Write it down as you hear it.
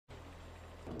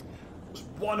Was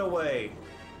one away.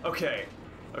 Okay.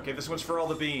 Okay, this one's for all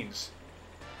the beans.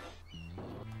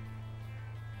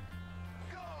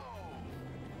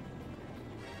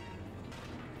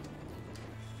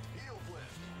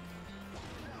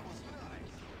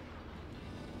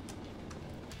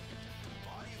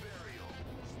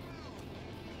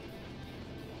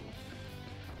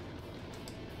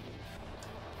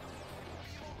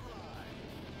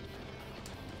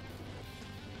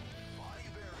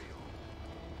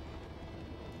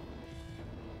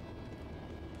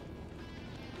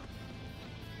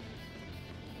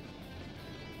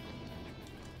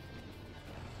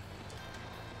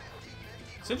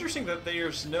 It's interesting that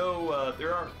there's no,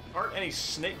 there aren't any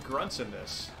snake grunts in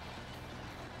this.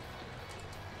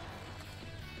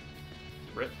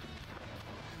 Rip.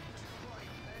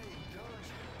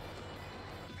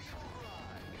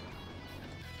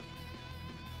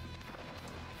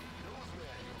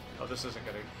 Oh, this isn't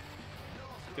gonna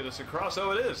get us across.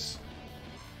 Oh, it is.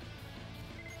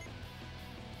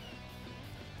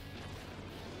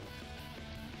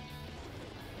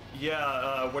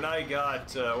 Yeah, when I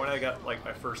got like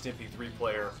my first MP3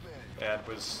 player and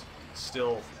was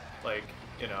still like,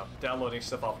 you know, downloading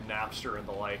stuff off Napster and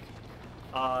the like.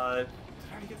 Did I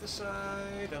already get this?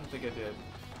 I don't think I did.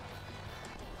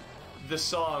 This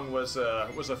song was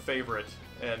a favorite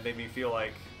and made me feel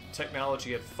like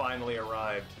technology had finally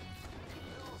arrived.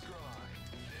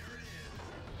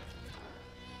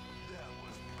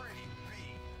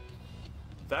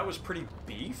 That was pretty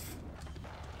beef?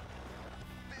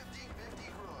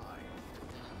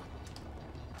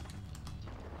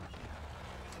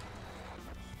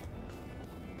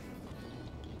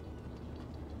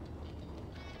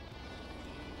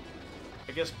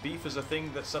 I guess beef is a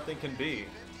thing that something can be.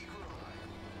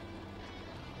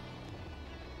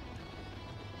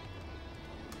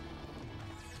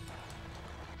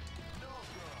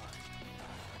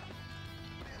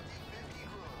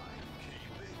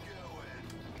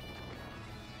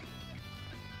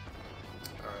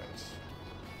 Alright.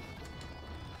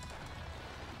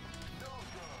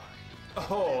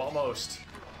 Oh, almost.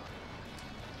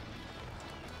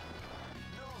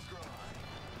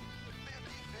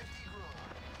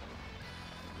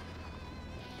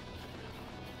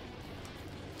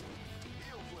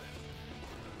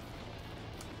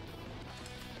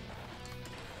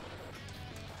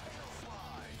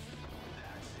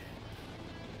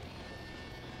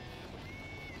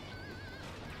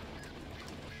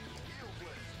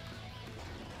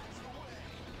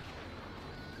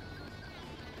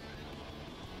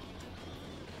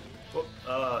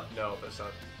 No, that's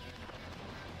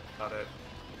not it.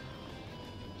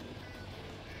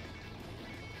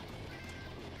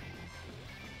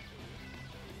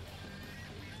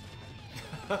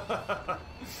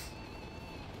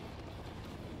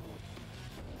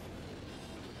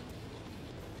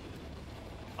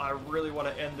 I really want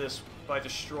to end this by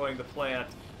destroying the plant,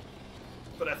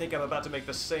 but I think I'm about to make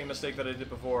the same mistake that I did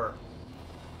before.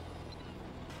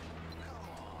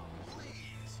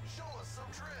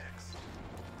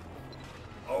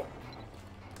 Oh.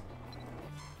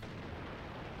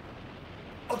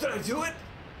 Oh, did I do it?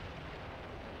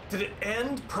 Did it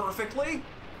end perfectly?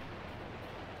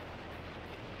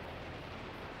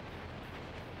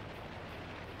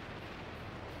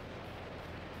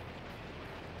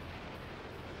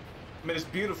 I mean, it's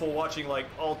beautiful watching, like,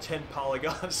 all 10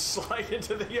 polygons slide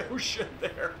into the ocean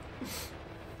there.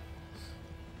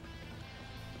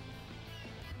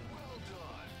 Well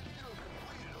done. You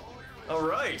completed all your... All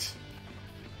right.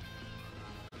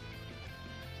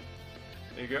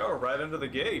 There you go, right under the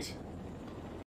gate.